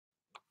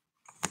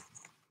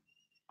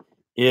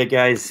Yeah,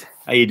 guys,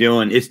 how you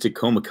doing? It's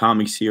Tacoma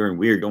Comics here, and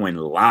we're going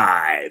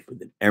live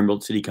with an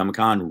Emerald City Comic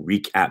Con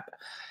recap.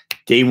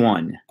 Day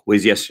one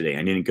was yesterday.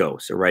 I didn't go,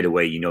 so right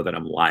away you know that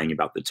I'm lying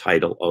about the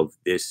title of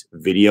this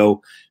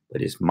video,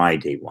 but it's my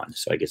day one,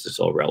 so I guess it's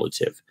all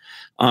relative.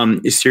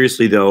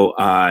 Seriously though,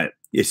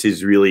 this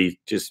is really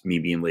just me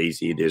being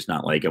lazy. There's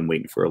not like I'm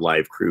waiting for a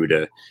live crew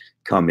to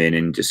come in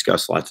and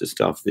discuss lots of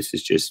stuff. This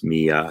is just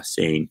me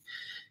saying,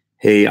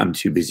 hey, I'm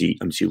too busy,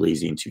 I'm too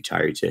lazy, and too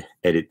tired to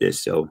edit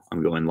this, so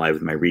I'm going live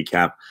with my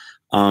recap.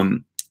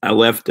 I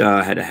left,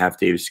 had a half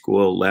day of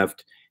school,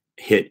 left,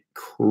 hit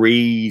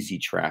crazy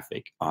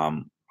traffic.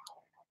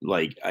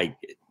 Like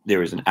there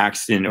was an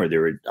accident, or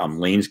there were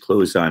lanes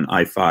closed on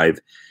I-5,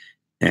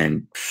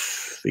 and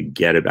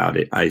forget about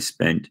it. I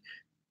spent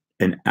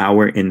an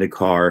hour in the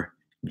car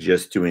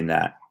just doing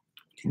that.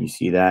 Can you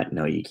see that?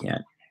 No, you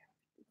can't.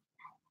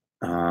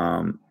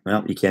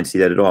 Well, you can't see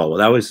that at all. Well,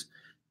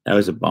 that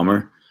was a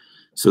bummer.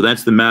 So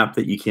that's the map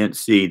that you can't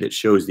see that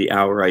shows the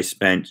hour I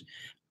spent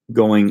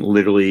going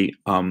literally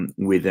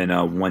within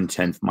a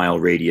 1/10 mile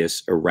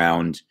radius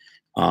around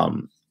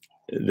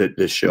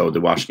the show,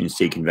 the Washington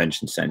State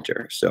Convention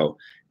Center. So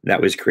that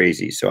was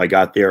crazy. So I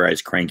got there, I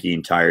was cranky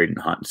and tired and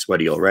hot and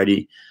sweaty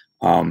already.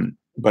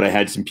 But I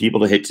had some people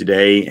to hit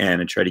today, and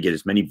I tried to get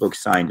as many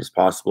books signed as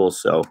possible.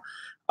 So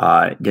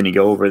going to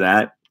go over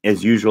that.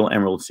 As usual,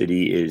 Emerald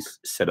City is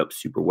set up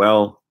super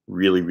well.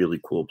 Really, really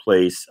cool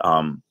place.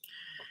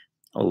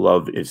 I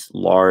love it's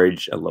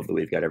large. I love the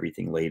way they've got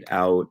everything laid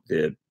out.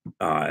 The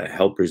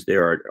helpers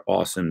there are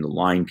awesome. The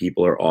line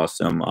people are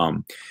awesome.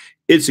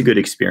 It's a good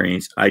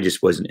experience. I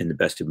just wasn't in the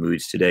best of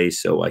moods today,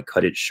 so I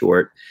cut it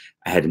short.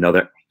 I had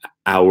another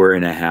hour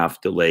and a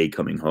half delay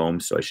coming home,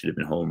 so I should have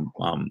been home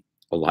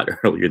a lot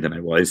earlier than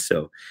I was.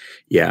 So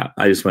yeah,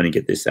 I just want to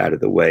get this out of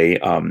the way,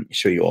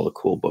 show you all the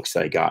cool books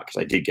that I got,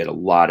 because I did get a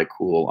lot of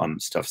cool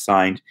stuff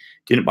signed.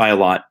 Didn't buy a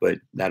lot, but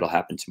that'll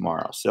happen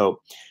tomorrow.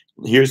 So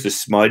here's the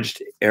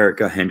smudged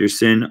Erica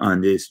Henderson on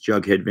this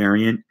Jughead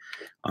variant.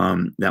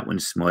 That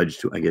one's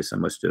smudged. I guess I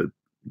must have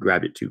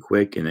grabbed it too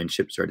quick. And then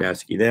Chip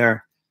Zdarsky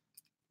there.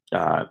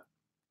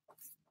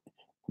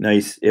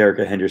 Nice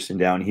Erica Henderson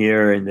down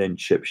here. And then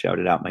Chip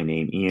shouted out my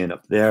name, Ian,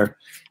 up there.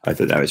 I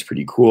thought that was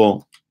pretty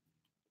cool.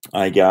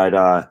 I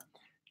got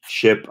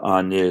Chip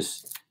on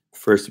this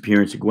first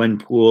appearance of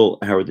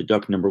Gwenpool, Howard the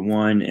Duck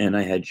 #1, and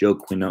I had Joe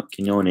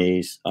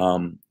Quinones.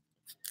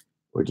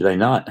 Or did I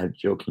not have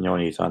Joe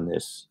Quinones on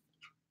this?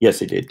 Yes,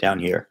 I did, down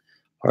here.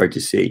 Hard to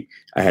see.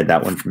 I had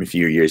that one from a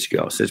few years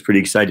ago, so it's pretty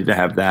excited to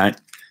have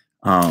that.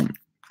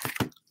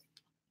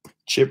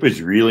 Chip was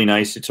really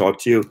nice to talk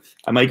to.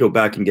 I might go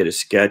back and get a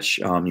sketch.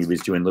 He was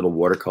doing little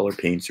watercolor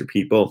paints for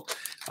people.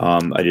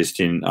 I just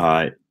didn't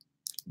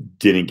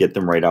get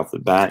them right off the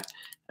bat.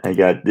 I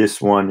got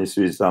this one. This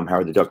is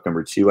Howard the Duck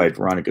 #2. I had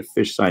Veronica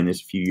Fish sign this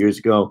a few years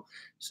ago,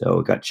 so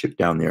it got Chip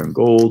down there in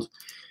gold.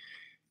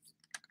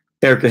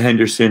 Erica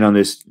Henderson on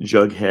this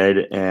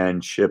Jughead,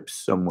 and Chip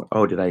somewhere.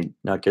 Oh, did I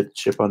not get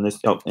Chip on this?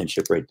 Oh, and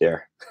Chip right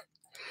there.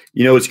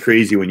 You know, it's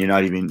crazy when you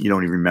don't even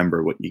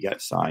remember what you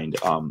got signed.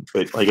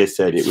 But like I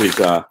said,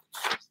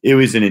 it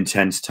was an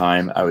intense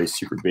time. I was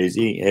super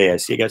busy. Hey, I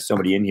see I got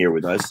somebody in here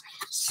with us.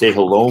 Say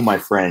hello, my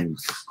friend.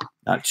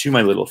 Not to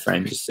my little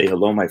friend, just say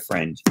hello, my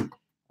friend.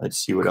 Let's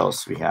see what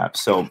else we have.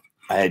 So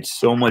I had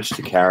so much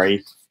to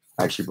carry.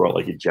 I actually brought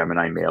like a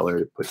Gemini mailer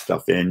to put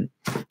stuff in.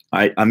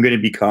 I'm going to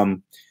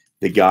become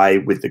the guy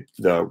with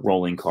the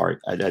rolling cart.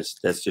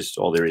 That's just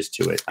all there is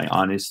to it. I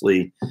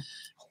honestly,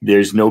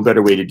 there's no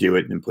better way to do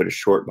it than put a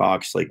short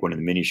box, like one of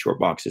the mini short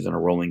boxes, on a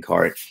rolling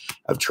cart.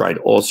 I've tried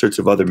all sorts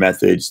of other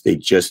methods. They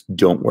just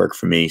don't work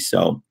for me.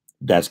 So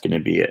that's going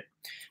to be it.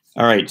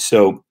 All right.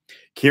 So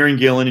Kieran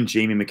Gillen and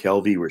Jamie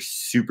McKelvey were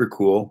super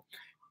cool.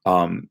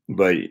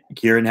 But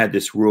Kieran had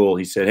this rule.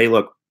 He said, hey,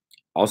 look,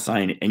 I'll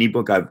sign any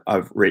book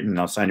I've written.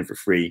 I'll sign it for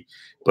free.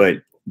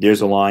 But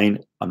there's a line.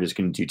 I'm just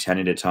going to do 10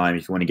 at a time.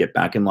 If you want to get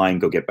back in line,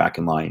 go get back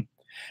in line.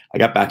 I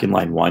got back in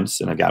line once,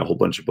 and I got a whole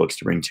bunch of books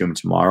to bring to him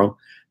tomorrow.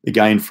 The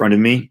guy in front of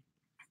me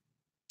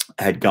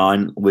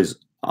was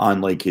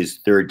on like his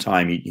third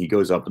time. He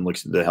goes up and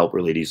looks at the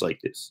helper ladies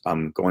like this.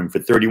 I'm going for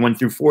 31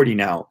 through 40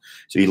 now.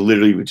 So he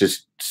literally was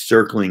just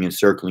circling and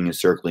circling and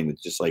circling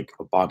with just like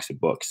a box of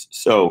books.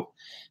 So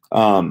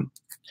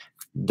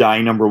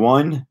die number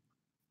one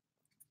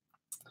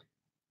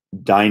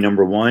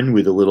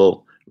with a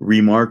little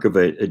remark of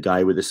a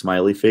die with a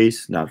smiley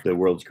face. Not the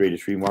world's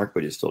greatest remark,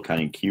 but it's still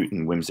kind of cute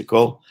and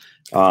whimsical.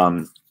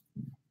 Die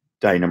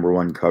number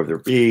one, cover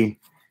B.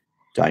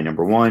 Die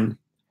number one.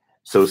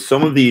 So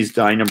some of these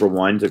die number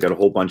ones, I've got a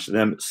whole bunch of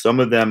them. Some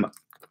of them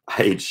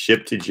I had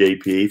shipped to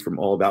JP from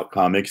All About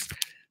Comics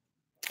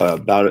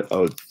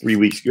about 3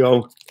 weeks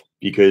ago,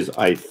 because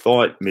I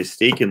thought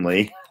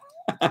mistakenly,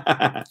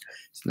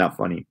 it's not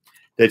funny,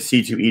 that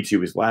C2E2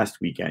 was last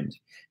weekend.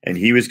 And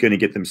he was going to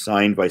get them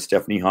signed by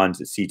Stephanie Hans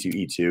at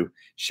C2E2,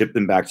 ship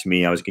them back to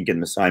me. I was going to get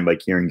them signed by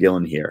Kieran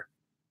Gillen here.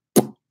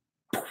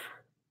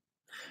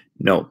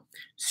 No,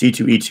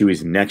 C2E2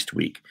 is next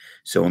week.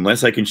 So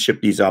unless I can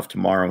ship these off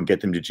tomorrow and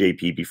get them to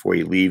JP before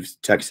he leaves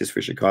Texas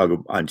for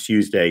Chicago on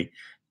Tuesday,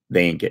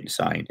 they ain't getting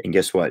signed. And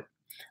guess what?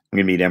 I'm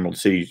gonna be at Emerald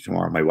City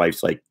tomorrow. My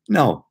wife's like,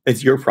 no,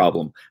 it's your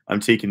problem. I'm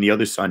taking the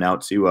other son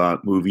out to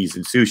movies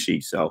and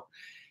sushi. So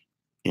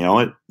you know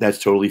what?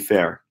 That's totally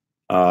fair.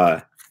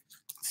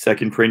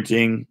 Second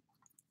printing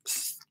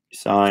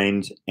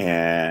signed,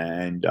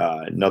 and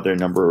another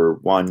number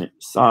 1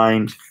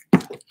 signed.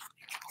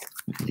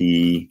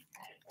 The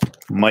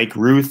Mike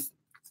Ruth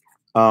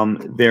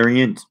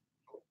variant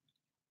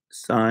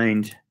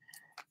signed.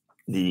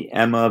 The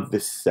Emma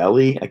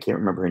Viselli, I can't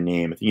remember her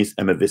name. I think it's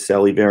Emma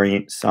Viselli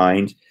variant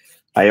signed.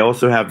 I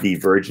also have the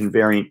Virgin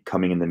variant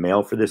coming in the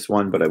mail for this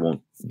one, but I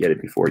won't get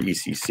it before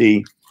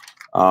ECC.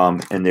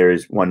 And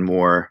there's one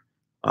more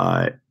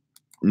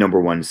number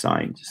 1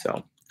 signed.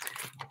 So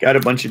got a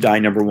bunch of die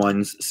number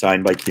 1s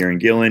signed by Kieran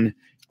Gillen.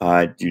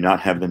 Do not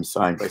have them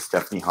signed by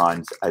Stephanie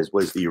Hans, as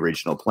was the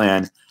original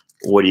plan.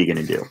 What are you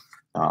going to do?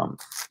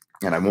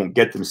 And I won't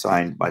get them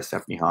signed by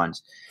Stephanie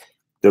Hans.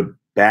 The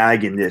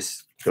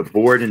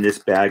board in this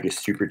bag is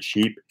super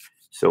cheap.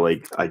 So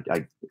like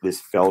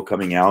this fell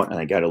coming out and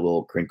I got a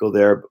little crinkle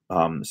there.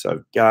 So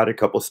I've got a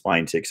couple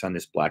spine ticks on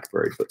this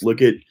Blackbird, but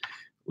look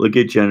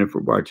at Jennifer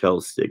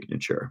Bartell's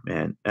signature,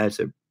 man. That's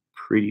a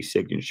pretty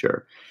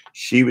signature.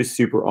 She was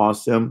super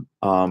awesome.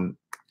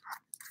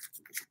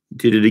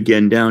 Did it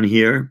again down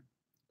here.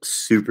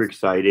 Super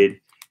excited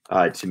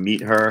to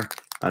meet her.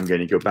 I'm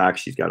going to go back.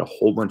 She's got a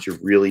whole bunch of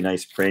really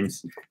nice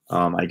prints.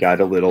 I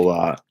got a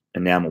little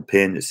enamel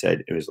pin that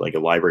said, it was like a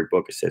library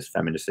book. It says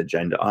Feminist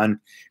Agenda on,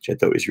 which I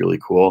thought was really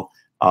cool.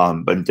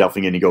 But I'm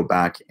definitely going to go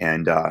back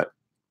and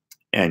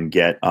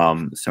get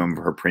some of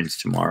her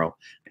prints tomorrow.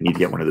 I need to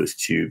get one of those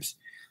tubes.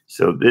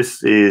 So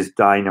this is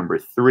die number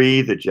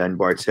 3, the Jen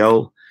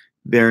Bartel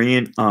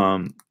variant.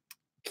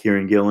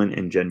 Kieran Gillen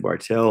and Jen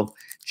Bartel.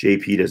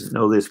 JP doesn't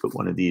know this, but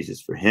one of these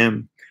is for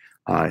him.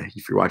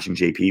 If you're watching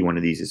JP, one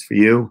of these is for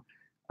you.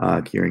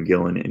 Kieran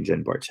Gillen and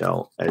Jen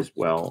Bartel as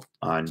well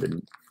on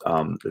the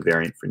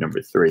variant for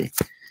number 3.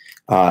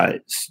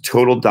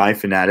 Total die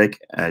fanatic,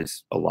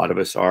 as a lot of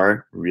us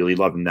are. Really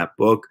loving that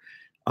book.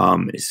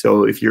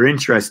 So if you're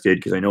interested,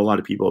 because I know a lot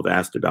of people have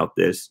asked about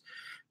this,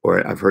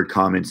 or I've heard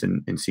comments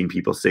and seen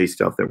people say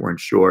stuff that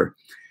weren't sure.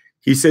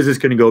 He says it's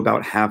going to go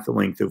about half the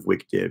length of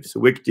Wick Div. So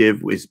Wick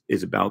Div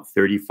is about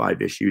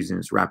 35 issues and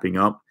it's wrapping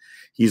up.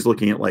 He's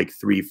looking at like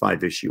 3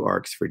 5-issue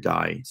arcs for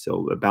die.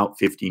 So about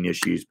 15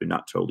 issues, but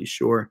not totally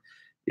sure.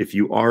 If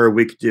you are a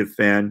Wick Div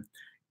fan,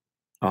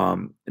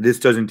 this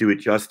doesn't do it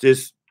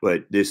justice,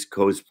 but this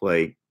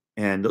cosplay,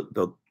 and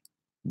the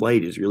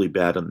light is really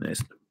bad on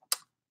this.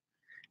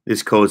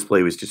 This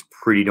cosplay was just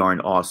pretty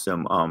darn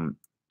awesome. Oh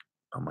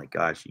my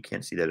gosh, you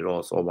can't see that at all.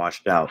 It's all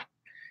washed out.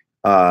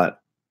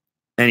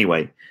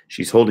 Anyway,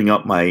 she's holding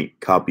up my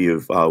copy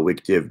of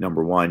Wick Div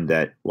number 1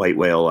 that White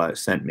Whale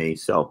sent me.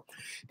 So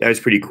that was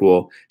pretty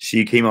cool.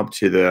 She came up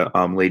to the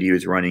lady who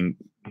was running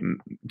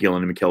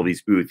Gillen and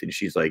McKelvey's booth, and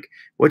she's like,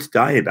 "What's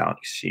die about?"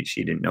 She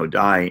didn't know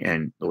die,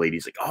 and the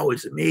lady's like, "Oh,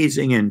 it's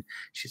amazing." And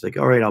she's like,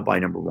 "All right, I'll buy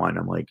number 1."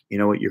 I'm like, "You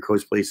know what? Your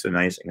cosplay is so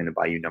nice. I'm going to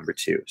buy you number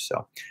 2."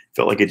 So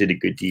felt like I did a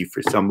good deed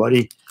for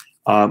somebody.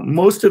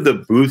 Most of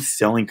the booths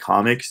selling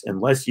comics,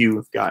 unless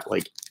you've got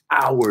like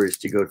hours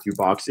to go through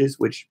boxes,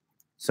 which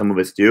some of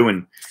us do,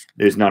 and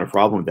there's not a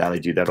problem with that. I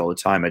do that all the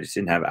time. I just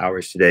didn't have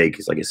hours today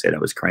because, like I said, I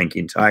was cranky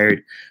and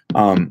tired.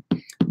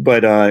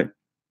 But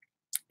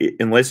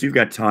unless you've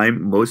got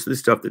time, most of the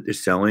stuff that they're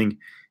selling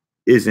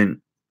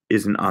isn't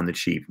on the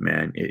cheap,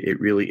 man. It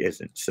really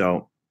isn't.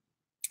 So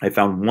I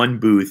found one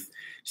booth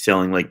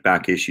selling like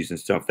back issues and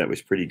stuff that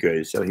was pretty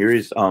good. So here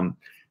is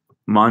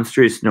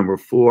Monstrous number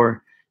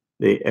 4.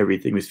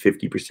 Everything was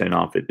 50%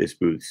 off at this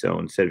booth. So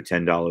instead of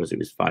 $10, it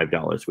was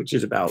 $5, which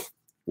is about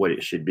what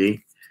it should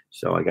be.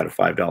 So I got a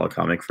 $5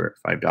 comic for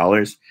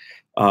 $5.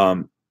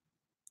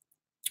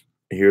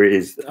 Here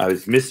is, I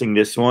was missing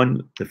this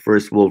one, the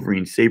first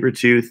Wolverine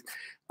Sabretooth.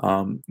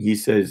 He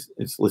says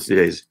it's listed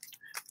as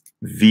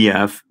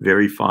VF,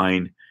 very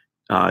fine,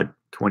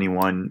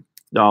 $21.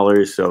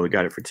 So we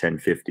got it for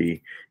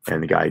 $10.50,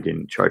 and the guy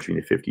didn't charge me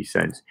the 50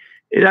 cents.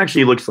 It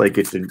actually looks like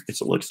it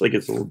looks like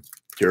it's a little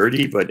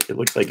dirty, but it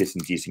looks like it's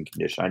in decent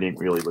condition. I didn't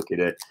really look at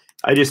it.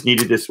 I just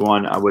needed this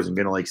one. I wasn't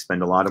gonna like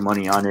spend a lot of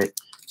money on it.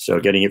 So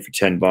getting it for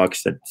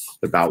 $10, that's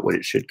about what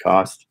it should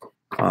cost.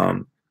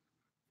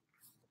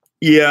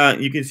 Yeah,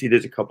 you can see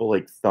there's a couple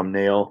like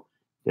thumbnail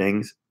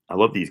things. I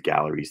love these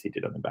galleries they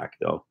did on the back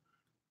though.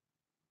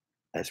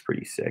 That's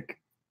pretty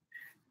sick,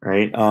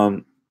 right?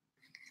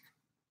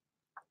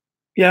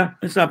 Yeah,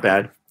 it's not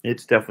bad.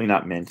 It's definitely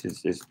not mint.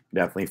 It's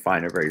definitely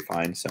fine or very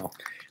fine. So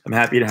I'm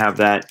happy to have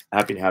that.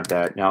 Happy to have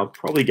that. Now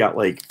probably got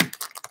like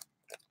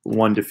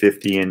 1 to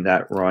 50 in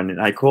that run,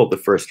 and I call it the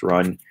first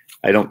run.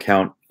 I don't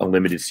count a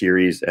limited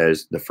series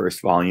as the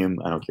first volume.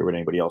 I don't care what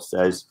anybody else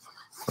says,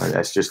 but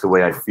that's just the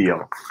way I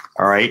feel.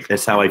 All right,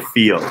 that's how I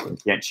feel. I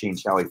can't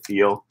change how I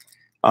feel.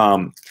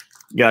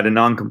 Got a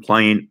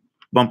non-compliant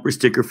bumper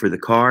sticker for the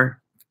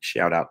car.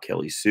 Shout out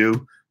Kelly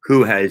Sue,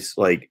 who has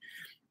like,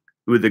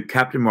 with the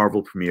Captain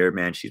Marvel premiere,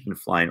 man, she's been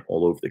flying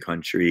all over the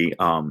country,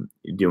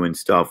 doing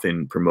stuff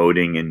and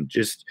promoting and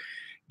just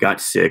got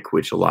sick,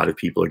 which a lot of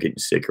people are getting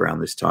sick around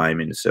this time.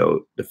 And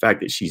so the fact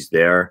that she's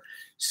there,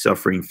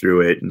 suffering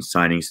through it and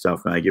signing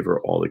stuff, and I give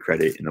her all the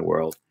credit in the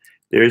world.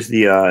 There's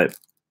the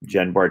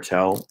Jen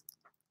Bartel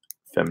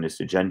feminist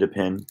agenda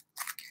pin.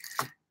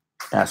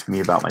 Ask me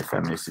about my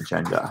feminist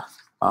agenda.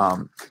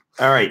 All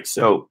right,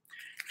 so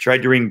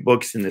tried to ring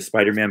books in the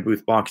Spider-Man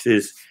booth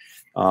boxes.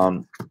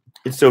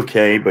 It's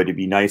okay, but it'd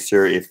be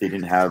nicer if they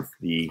didn't have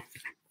the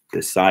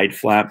side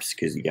flaps,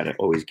 because you got to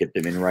always get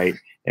them in right.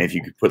 And if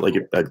you could put like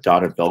a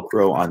dot of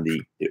Velcro on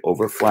the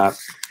over flap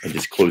and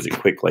just close it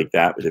quick like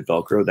that with a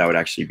Velcro, that would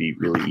actually be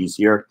really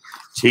easier.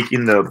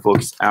 Taking the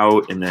books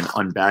out and then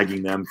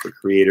unbagging them for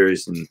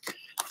creators. And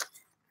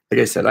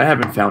like I said, I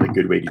haven't found a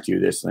good way to do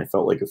this, and I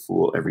felt like a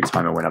fool every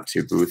time I went up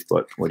to a booth,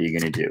 but what are you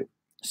going to do?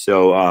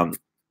 So I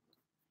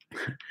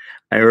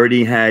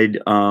already had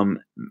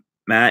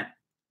Matt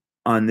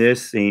on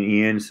this, St.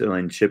 Ian. So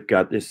then Chip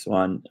got this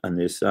one on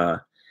this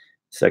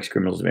Sex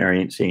Criminals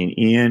variant, St.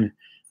 Ian.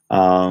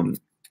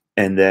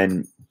 And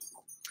then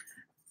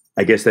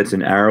I guess that's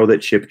an arrow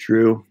that Chip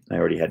drew. I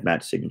already had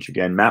Matt's signature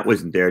again. Matt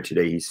wasn't there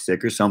today. He's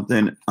sick or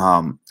something.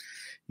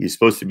 He's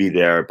supposed to be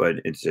there, but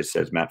it just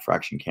says Matt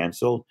Fraction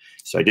canceled.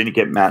 So I didn't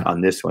get Matt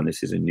on this one.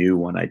 This is a new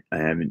one I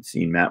haven't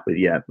seen Matt with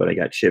yet, but I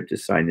got Chip to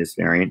sign this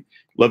variant.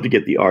 Love to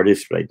get the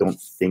artist, but I don't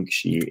think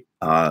she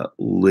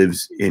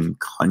lives in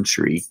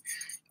country.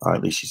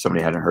 At least she's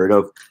somebody I hadn't heard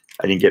of.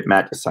 I didn't get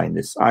Matt to sign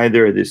this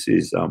either. This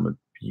is a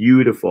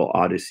beautiful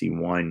Odyssey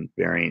 1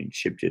 variant.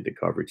 Chip did the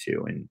cover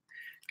too and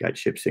got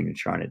Chip's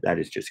signature on it. That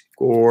is just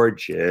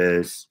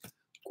gorgeous.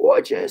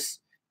 Gorgeous.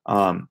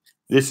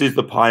 This is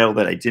the pile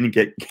that I didn't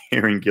get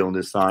Karen Gillen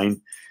to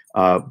sign,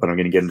 but I'm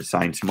going to get him to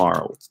sign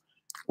tomorrow.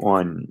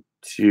 1,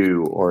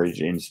 2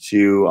 Origins,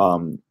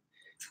 2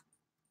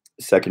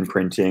 second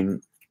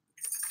printing.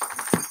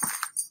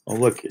 Oh,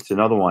 look, it's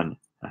another one.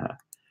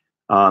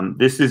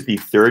 This is the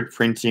third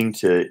printing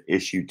to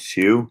issue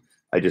 2.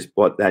 I just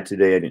bought that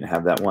today. I didn't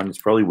have that one.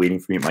 It's probably waiting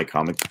for me at my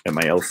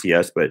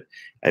LCS, but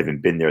I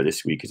haven't been there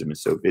this week because I've been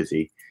so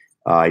busy.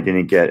 I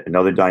didn't get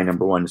another die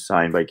number 1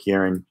 signed by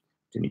Kieran.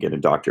 Didn't get a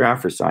Dr.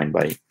 Afra signed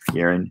by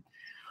Kieran.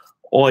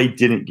 I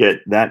didn't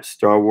get that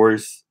Star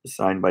Wars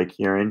signed by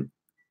Kieran.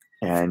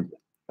 And,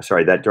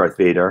 sorry, that Darth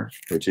Vader,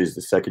 which is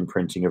the second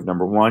printing of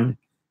number 1.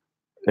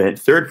 And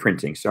third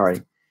printing,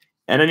 sorry.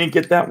 And I didn't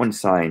get that one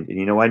signed. And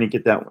you know why I didn't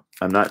get that one?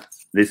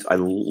 I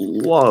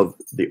love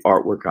the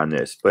artwork on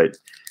this, but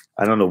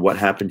I don't know what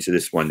happened to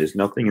this one. There's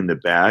nothing in the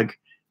bag.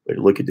 But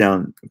look at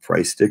down the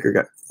price sticker.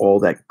 Got all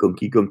that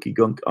gunky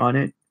gunk on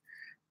it.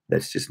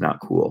 That's just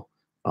not cool.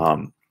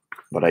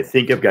 But I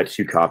think I've got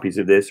 2 copies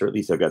of this, or at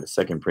least I've got the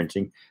second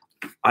printing.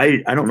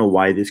 I don't know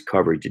why this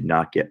cover did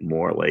not get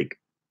more like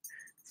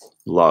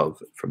love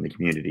from the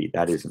community.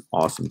 That is an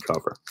awesome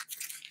cover.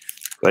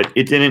 But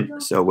it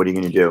didn't. So what are you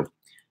going to do?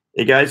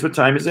 Hey guys, what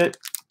time is it?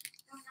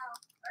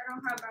 I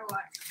don't have my watch.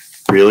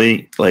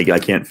 Really? Like I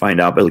can't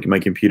find out, but look at my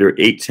computer.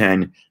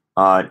 8:10.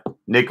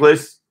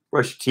 Nicholas,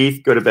 brush your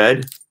teeth, go to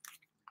bed.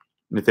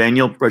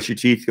 Nathaniel, brush your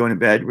teeth, go to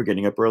bed. We're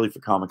getting up early for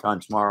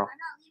Comicon tomorrow. I'm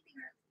not leaving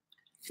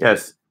early.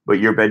 Yes, but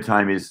your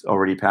bedtime is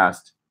already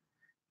past.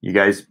 You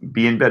guys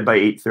be in bed by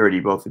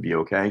 8:30, both of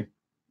you, okay?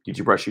 Did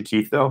you brush your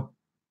teeth though?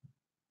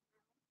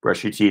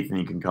 Brush your teeth and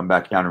you can come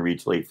back down and read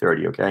till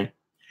 8:30, okay?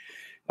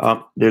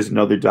 There's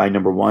another die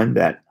number 1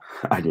 that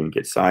I didn't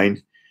get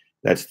signed.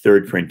 That's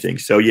third printing.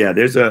 So yeah,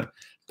 there's a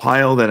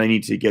pile that I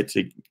need to get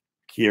to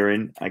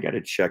Kieran. I got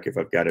to check if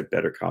I've got a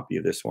better copy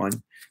of this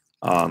one.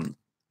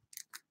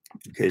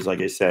 Because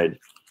like I said,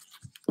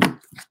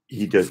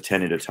 he does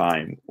 10 at a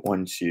time.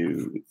 1,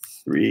 2,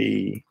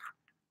 3,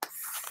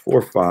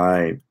 4,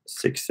 5,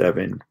 6,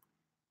 7,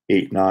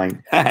 8,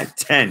 9,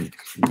 10.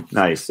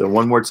 Nice. So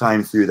one more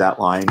time through that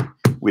line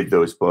with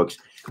those books.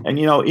 And,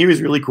 you know, he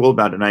was really cool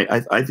about it.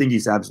 And I think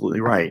he's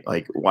absolutely right.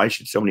 Like, why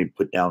should somebody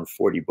put down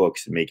 40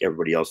 books and make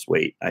everybody else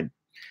wait?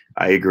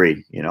 I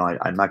agree. You know,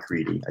 I'm not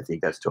greedy. I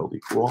think that's totally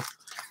cool.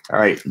 All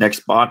right,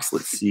 next box.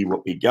 Let's see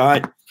what we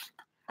got.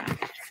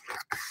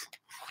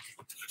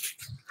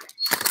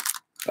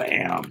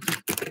 Bam.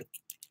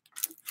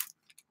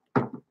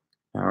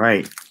 All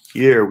right,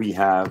 here we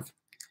have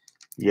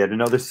yet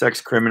another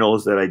Sex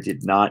Criminals that I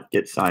did not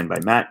get signed by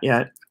Matt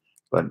yet,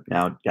 but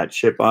now got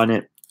Chip on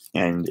it.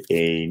 And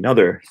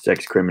another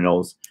Sex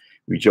Criminals.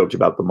 We joked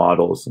about the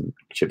models, and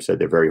Chip said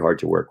they're very hard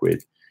to work with.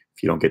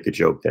 If you don't get the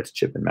joke, that's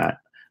Chip and Matt.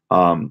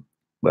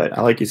 But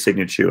I like his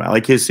signature. I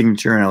like his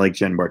signature, and I like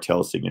Jen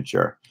Bartel's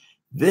signature.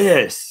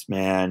 This,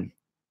 man.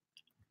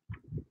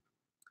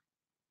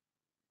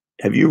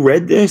 Have you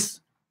read this?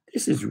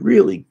 This is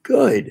really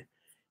good.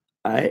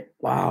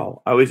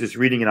 Wow. I was just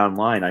reading it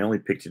online. I only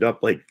picked it up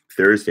like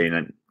Thursday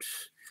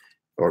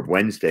or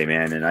Wednesday,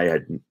 man, and I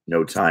had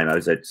no time. I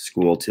was at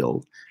school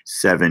till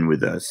 7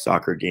 with a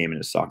soccer game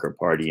and a soccer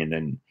party, and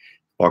then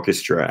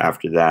orchestra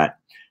after that.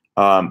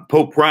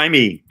 Pope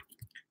Grimy,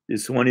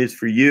 this one is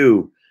for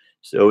you.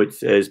 So it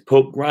says,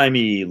 Pope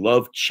Grimy,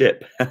 love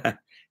Chip. And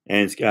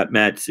it's got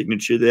Matt's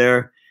signature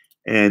there.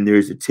 And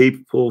there's a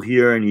tape pull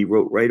here, and he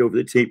wrote right over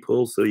the tape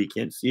pull so you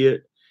can't see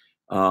it.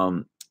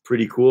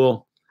 Pretty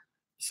cool.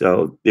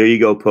 So there you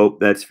go, Pope.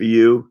 That's for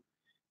you.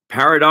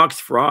 Paradox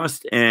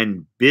Frost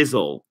and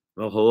Bizzle.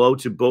 Well, hello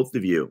to both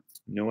of you.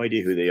 No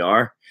idea who they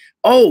are.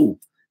 Oh,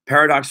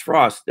 Paradox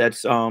Frost.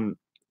 That's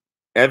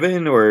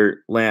Evan or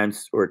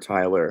Lance or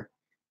Tyler.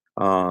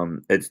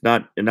 It's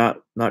not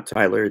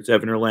Tyler. It's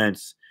Evan or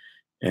Lance.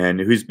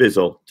 And who's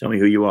Bizzle? Tell me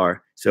who you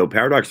are. So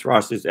Paradox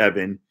Frost is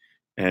Evan,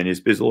 and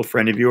is Bizzle a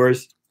friend of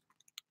yours?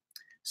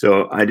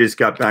 So I just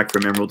got back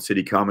from Emerald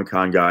City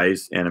Comicon,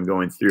 guys, and I'm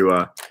going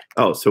through.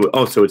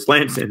 So it's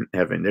Lance and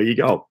Evan. There you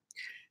go.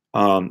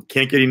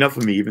 Can't get enough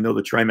of me, even though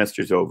the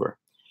trimester's over.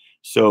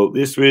 So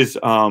this was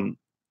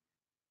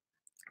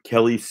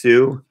Kelly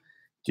Sue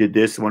did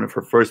this. One of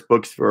her first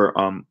books for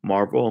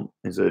Marvel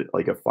is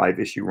like a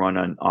 5-issue run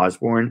on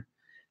Osborn.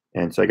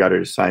 And so I got her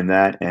to sign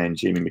that. And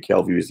Jamie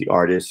McKelvey was the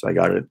artist, so I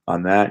got it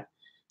on that.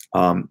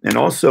 And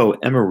also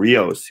Emma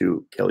Rios,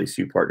 who Kelly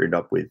Sue partnered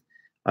up with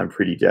on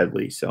Pretty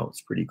Deadly. So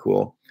it's pretty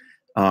cool.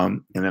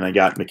 And then I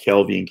got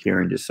McKelvey and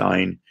Kieran to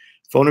sign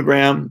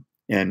Phonogram.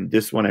 And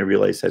this one I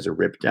realized has a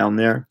rip down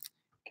there.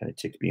 Kind of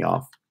ticked me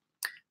off.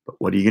 But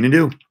what are you going to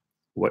do?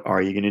 What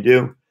are you going to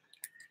do?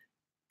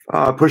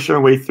 Pushing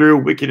our way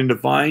through Wicked and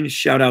Divine.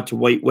 Shout out to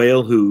White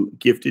Whale, who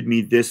gifted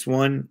me this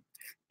one.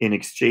 In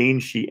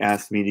exchange, she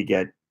asked me to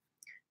get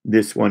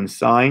this one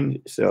signed.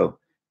 So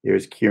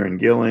there's Kieran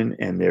Gillen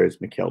and there's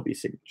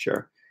McKelvey's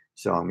signature.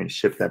 So I'm going to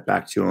ship that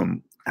back to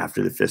him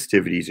after the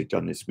festivities are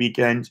done this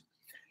weekend.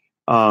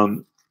 I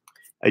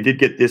did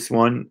get this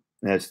one.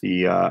 That's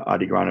the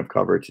Adi Granov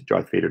cover to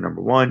Darth Vader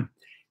 #1.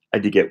 I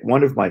did get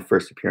one of my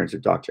first appearance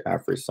of Dr.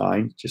 Aphra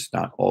signed, just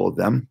not all of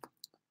them.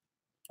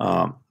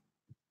 And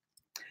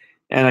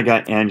I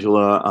got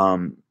Angela.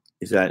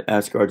 Is that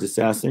Asgard's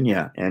Assassin?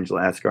 Yeah,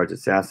 Angela Asgard's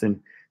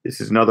Assassin. This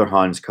is another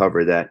Hans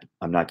cover that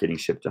I'm not getting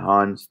shipped to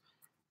Hans.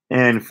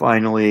 And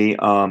finally,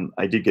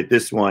 I did get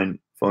this one,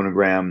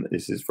 Phonogram.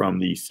 This is from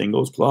the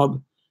Singles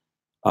Club.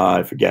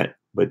 I forget,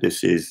 but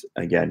this is,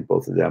 again,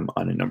 both of them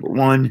on a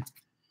 #1.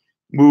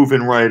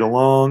 Moving right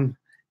along.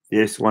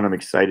 This one I'm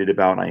excited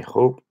about. I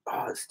hope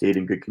it stayed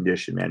in good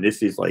condition, man.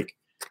 This is like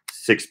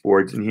 6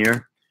 boards in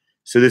here.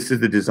 So this is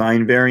the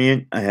design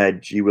variant. I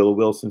had G. Willow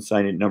Wilson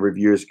sign it a number of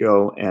years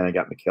ago, and I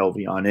got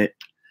McKelvey on it.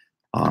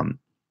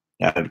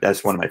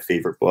 That's one of my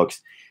favorite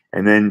books.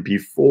 And then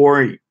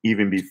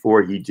even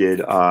before he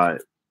did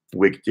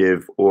Wick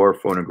Div or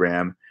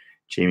Phonogram,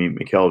 Jamie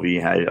McKelvey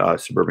had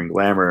Suburban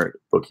Glamour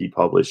book he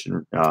published,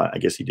 and I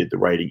guess he did the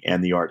writing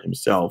and the art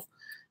himself.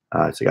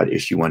 So I got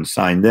issue 1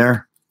 signed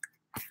there.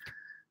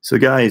 So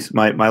guys,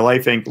 my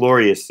life ain't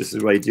glorious. This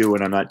is what I do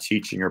when I'm not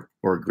teaching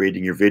or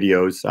grading your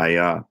videos.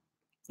 I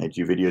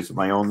do videos of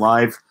my own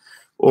live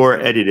or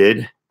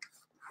edited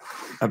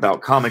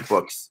about comic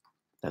books.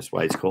 That's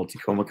why it's called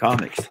Tacoma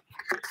Comics.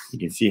 You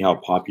can see how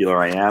popular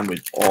I am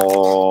with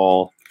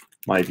all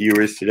my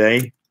viewers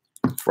today.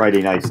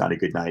 Friday night's not a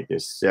good night.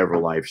 There's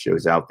several live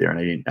shows out there,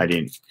 and I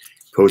didn't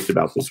post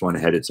about this one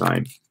ahead of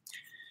time.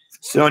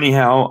 So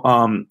anyhow,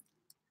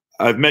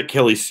 I've met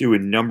Kelly Sue a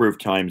number of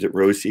times at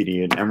Rose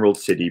City and Emerald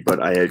City, but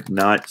I had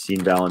not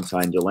seen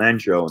Valentine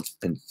Delandro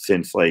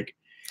since like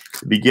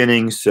the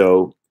beginning.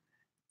 So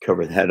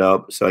cover that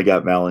up. So I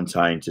got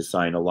Valentine to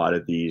sign a lot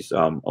of these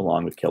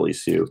along with Kelly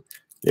Sue.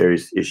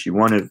 There's issue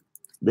 1 of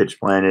Bitch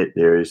Planet.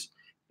 There's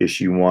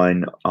issue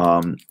 1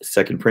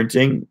 second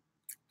printing.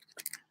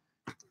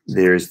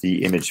 There's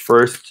the Image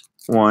First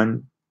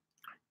one.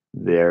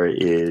 There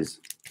is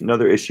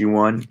another issue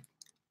 1.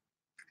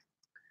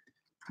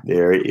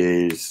 There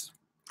is,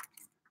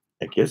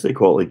 I guess they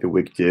call it like the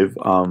Wick Div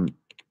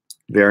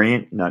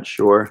variant, not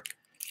sure.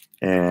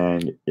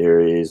 And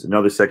there is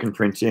another second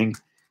printing.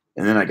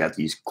 And then I got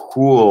these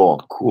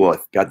cool, I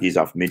got these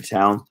off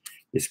Midtown.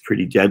 This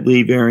Pretty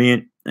Deadly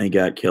variant. I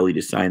got Kelly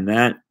to sign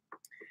that.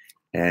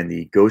 And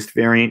the Ghost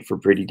variant for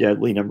Pretty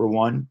Deadly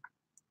 #1.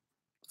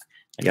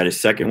 I got a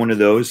second one of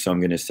those, so I'm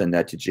going to send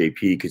that to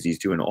JP because he's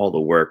doing all the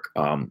work,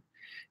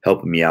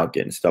 helping me out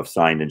getting stuff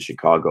signed in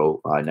Chicago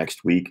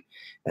next week.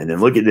 And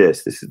then look at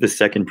this. This is the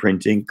second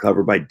printing,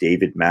 cover by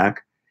David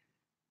Mack.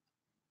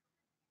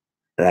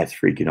 That's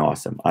freaking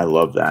awesome. I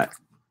love that.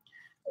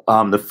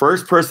 The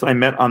first person I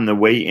met on the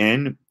way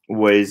in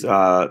was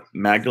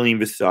Magdalene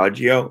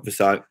Visaggio.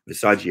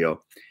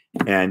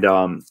 And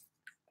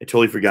I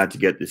totally forgot to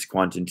get this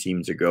Quantum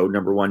Teams a Go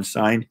 #1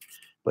 signed.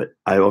 But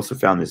I also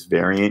found this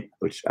variant,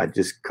 which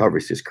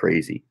cover's just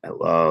crazy. I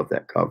love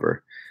that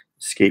cover.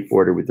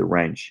 Skateboarder with the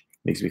wrench.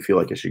 Makes me feel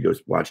like I should go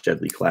watch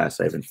Deadly Class.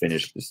 I haven't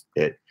finished this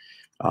yet.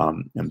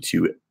 I'm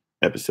 2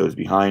 episodes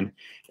behind.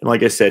 And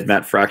like I said,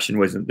 Matt Fraction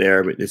wasn't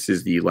there, but this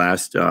is the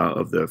last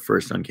of the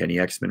first Uncanny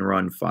X-Men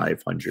run,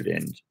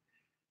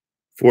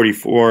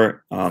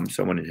 544.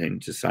 So I wanted him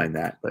to sign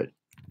that, but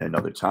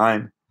another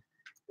time.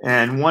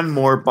 And one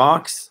more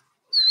box.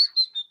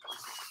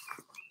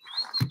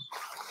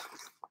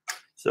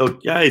 So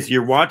guys,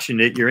 you're watching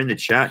it. You're in the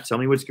chat. Tell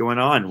me what's going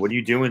on. What are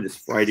you doing this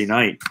Friday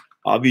night?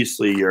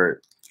 Obviously, you're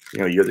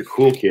the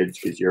cool kids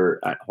because you're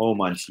at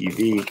home on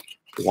TV,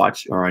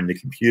 or on the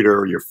computer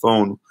or your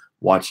phone,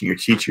 watching your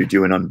teacher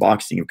do an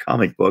unboxing of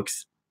comic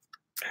books.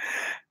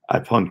 I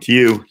punked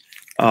you.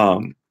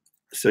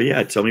 So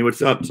yeah, tell me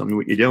what's up. Tell me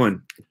what you're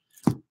doing.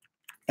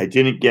 I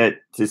didn't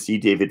get to see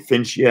David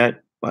Finch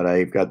yet, but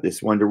I've got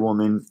this Wonder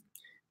Woman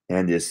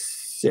and this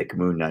sick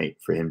Moon Knight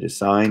for him to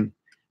sign.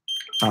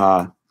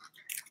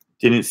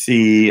 Didn't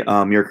see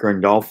Mirka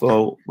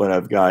Andolfo, but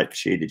I've got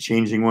Shade the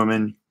Changing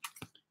Woman.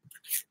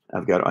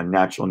 I've got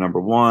Unnatural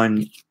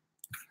 #1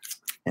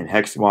 and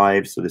Hex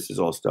Wives. So this is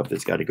all stuff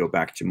that's got to go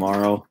back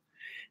tomorrow.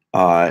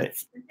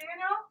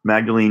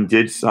 Magdalene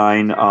did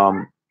sign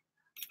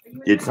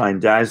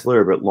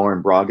Dazzler, but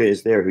Lauren Braga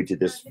is there who did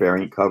this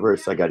variant cover,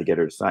 so I got to get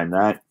her to sign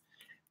that.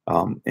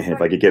 And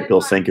if I could get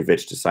Bill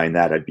Sienkiewicz to sign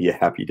that, I'd be a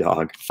happy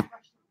dog.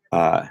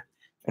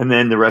 And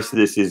then the rest of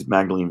this is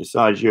Magdalene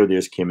Visaggio.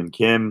 There's Kim and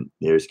Kim.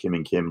 There's Kim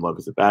and Kim, Love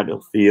is a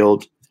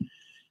Battlefield.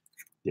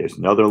 There's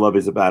another Love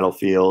is a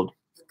Battlefield.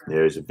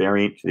 There's a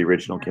variant to the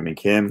original Kim and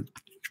Kim.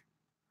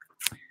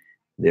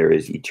 There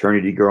is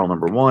Eternity Girl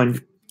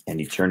 #1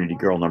 and Eternity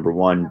Girl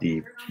 #1,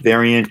 the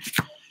variant.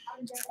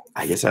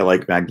 I guess I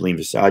like Magdalene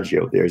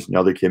Visaggio. There's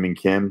another Kim and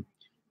Kim.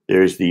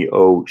 There's the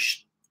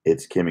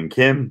it's Kim and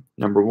Kim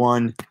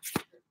 #1.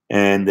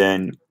 And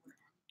then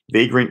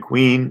Vagrant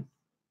Queen,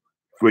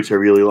 which I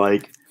really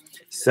like.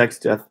 Sex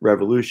Death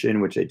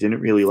Revolution, which I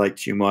didn't really like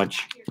too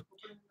much.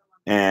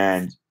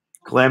 And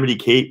Calamity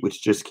Kate,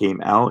 which just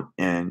came out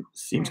and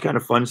seems kind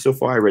of fun so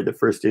far. I read the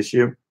first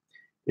issue.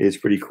 It is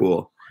pretty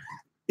cool.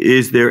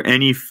 Is there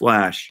any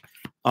Flash?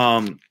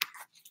 I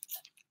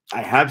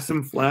have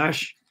some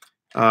Flash.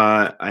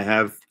 I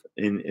have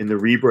in the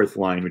Rebirth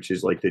line, which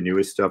is like the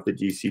newest stuff that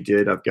DC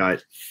did. I've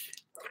got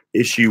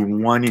issue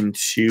 1 and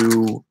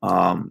 2,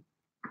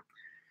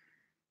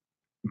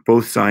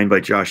 both signed by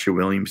Joshua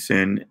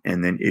Williamson,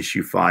 and then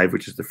issue 5,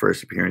 which is the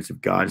first appearance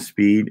of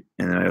Godspeed.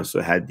 And then I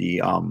also had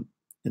the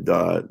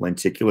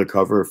lenticular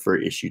cover for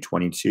issue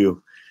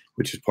 22,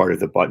 which is part of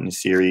the Button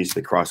series,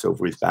 the crossover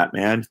with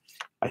Batman.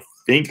 I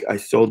think I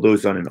sold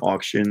those on an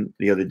auction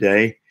the other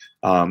day,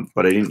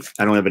 but I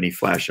don't have any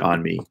Flash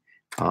on me.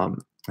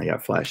 I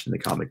got Flash in the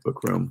comic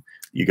book room.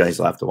 You guys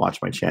will have to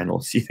watch my channel,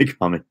 see the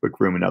comic book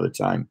room another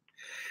time.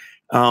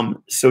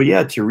 So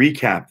yeah, to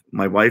recap,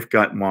 my wife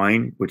got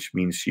mine, which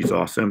means she's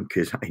awesome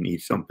because I need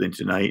something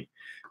tonight.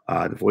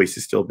 The voice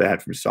is still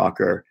bad from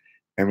soccer.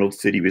 Emerald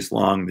City was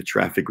long. The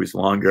traffic was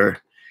longer.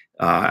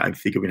 I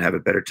think I'm going to have a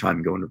better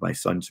time going with my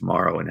son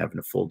tomorrow and having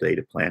a full day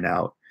to plan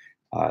out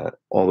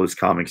all those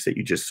comics that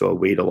you just saw.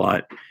 Wait a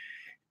lot.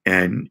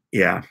 And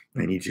yeah,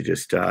 I need to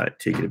just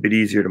take it a bit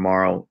easier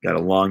tomorrow. Got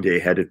a long day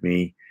ahead of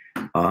me.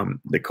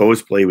 The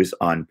cosplay was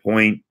on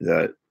point.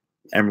 The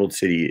Emerald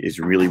City is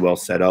really well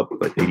set up,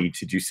 but they need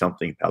to do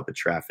something about the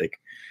traffic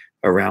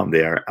around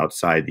there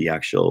outside the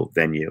actual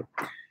venue.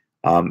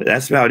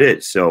 That's about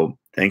it. So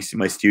thanks to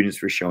my students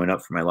for showing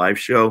up for my live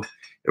show.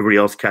 Everybody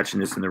else catching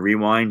this in the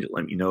rewind,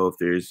 let me know if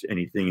there's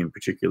anything in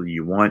particular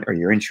you want or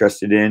you're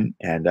interested in.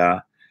 And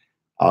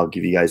I'll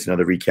give you guys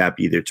another recap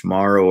either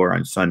tomorrow or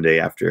on Sunday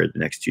after the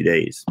next 2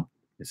 days.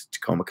 This is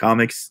Tacoma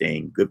Comics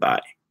saying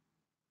goodbye.